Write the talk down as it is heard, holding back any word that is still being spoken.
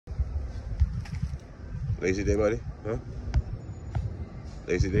Lazy day, buddy? Huh?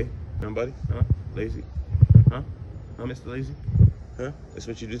 Lazy day? Huh, buddy? Huh? Lazy? Huh? Huh, Mr. Lazy? Huh? That's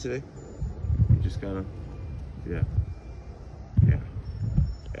what you do today? You just kind of, yeah. Yeah.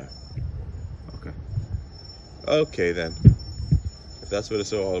 Yeah. Okay. Okay, then. If that's what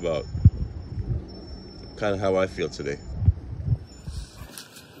it's all about. Kind of how I feel today.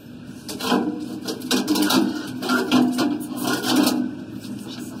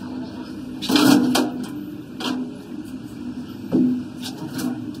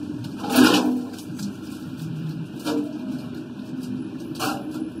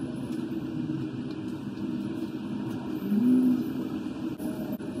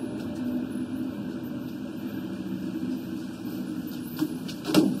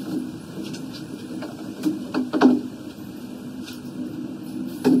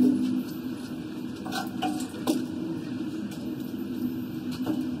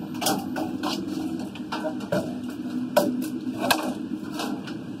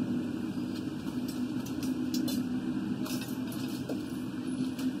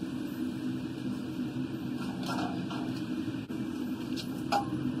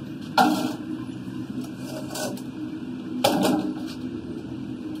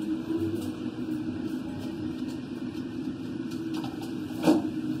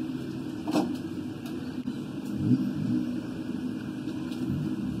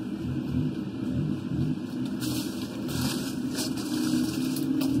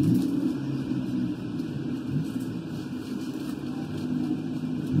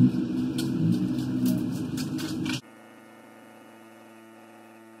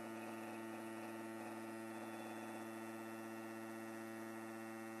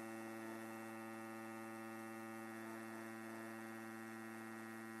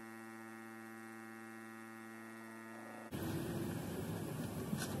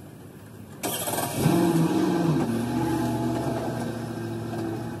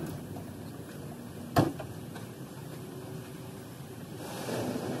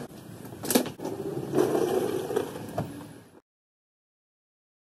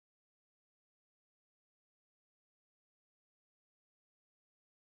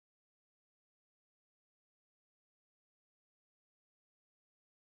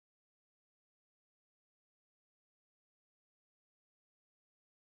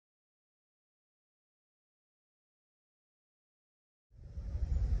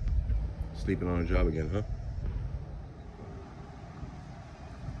 Sleeping on a job again, huh?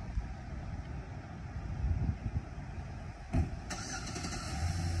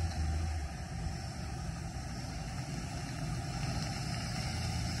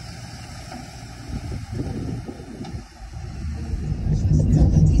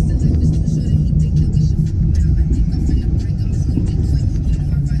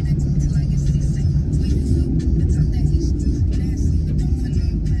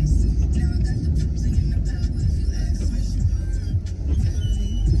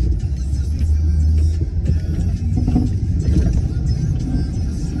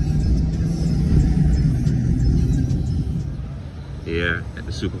 Yeah, at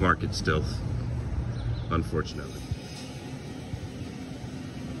the supermarket still, unfortunately.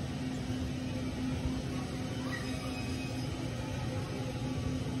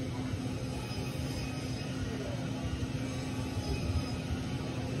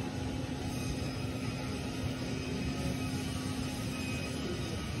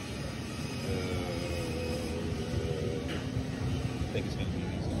 I think it's gonna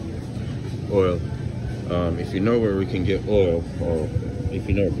be oil. If you know where we can get oil, or if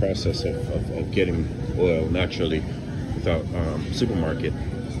you know a process of getting oil naturally without supermarket,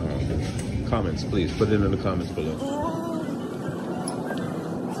 comments, please put it in the comments below.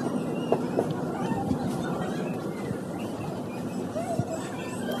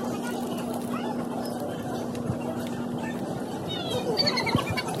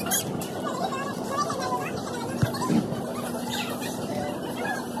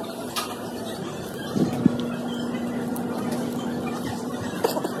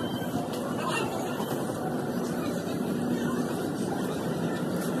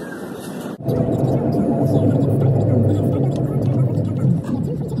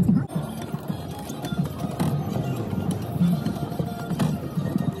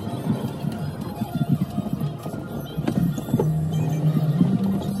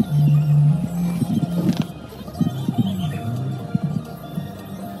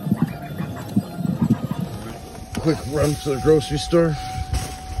 Quick run to the grocery store.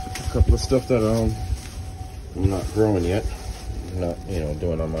 A couple of stuff that I'm not growing yet. I'm not,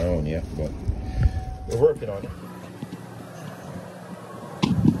 doing on my own yet, but we're working on it.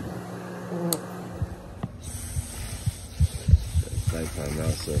 nighttime now,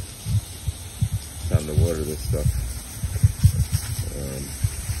 so it's time to water this stuff.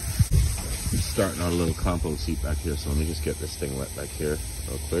 Starting on a little compost heap back here, so let me just get this thing wet back here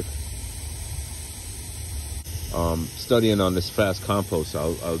real quick. Studying on this fast compost,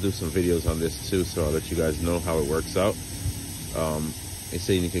 I'll do some videos on this too, so I'll let you guys know how it works out. They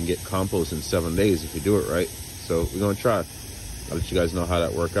say you can get compost in 7 days if you do it right, so we're gonna try. I'll let you guys know how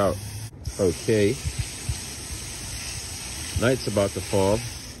that work out. Okay, night's about to fall.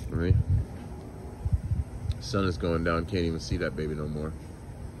 All right, sun is going down, can't even see that baby no more.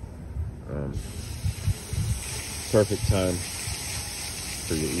 Perfect time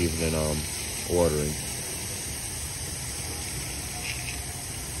for your evening watering.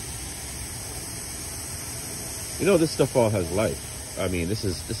 You know, this stuff all has life. I mean, this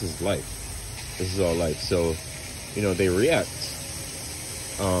is life. This is all life. So, you know, they react.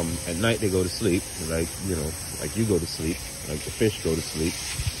 At night they go to sleep, like, you know, like you go to sleep, like the fish go to sleep.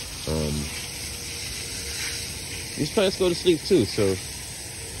 These plants go to sleep too, so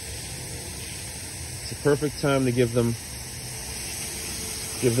it's a perfect time to give them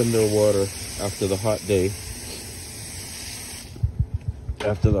their water after the hot day.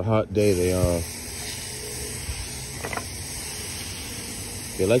 After the hot day,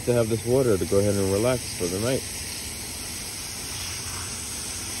 they like to have this water to go ahead and relax for the night.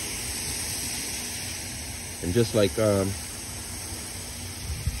 And just like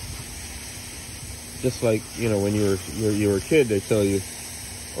you know, when you were a kid, they tell you,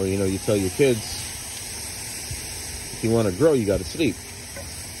 or you know, you tell your kids, if you want to grow, you got to sleep.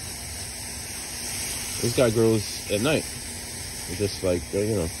 This guy grows at night, just like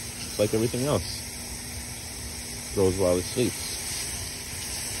you know, it's like everything else. Grows while he sleeps.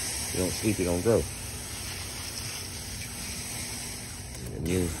 You don't sleep, you don't grow.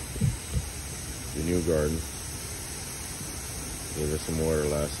 Your new garden. Gave her some water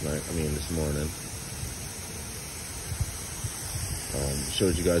last night. I mean, this morning.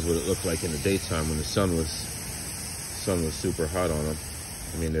 Showed you guys what it looked like in the daytime when the sun was super hot on them.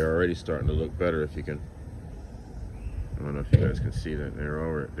 I mean, they're already starting to look better. If you can, I don't know if you guys can see that. They're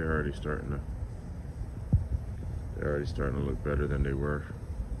already starting to look better than they were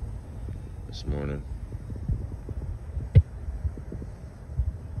this morning.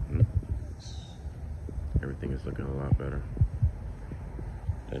 Everything is looking a lot better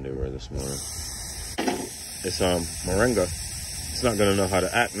than they were this morning. This moringa, it's not gonna know how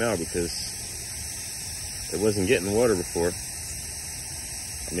to act now because it wasn't getting water before.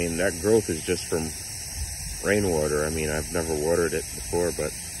 I mean, that growth is just from rainwater. I mean, I've never watered it before,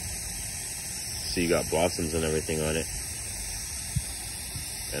 but see, you got blossoms and everything on it.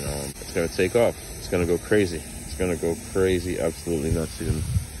 And it's gonna take off. It's gonna go crazy. It's gonna go crazy, absolutely nuts. Even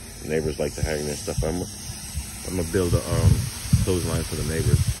the neighbors like to hang their stuff. I'm gonna build a clothesline for the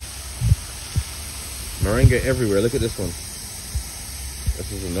neighbors. Moringa everywhere. Look at this one.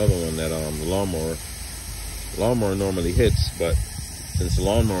 This is another one that the lawnmower normally hits, but since the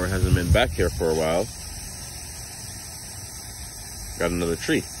lawnmower hasn't been back here for a while, got another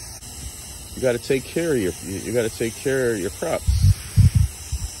tree. You got to take care of you got to take care of your crops.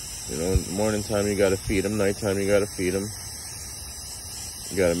 You know, in the morning time you got to feed them, nighttime you got to feed them.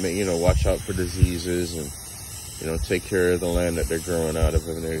 You got to, you know, watch out for diseases and, you know, take care of the land that they're growing out of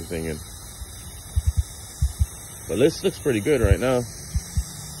and everything. But this looks pretty good right now.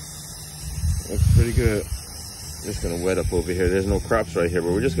 Looks pretty good. Just gonna wet up over here. There's no crops right here,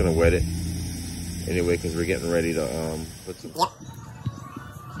 but we're just gonna wet it anyway because we're getting ready to put some. Yep.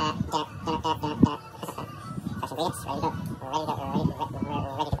 Ready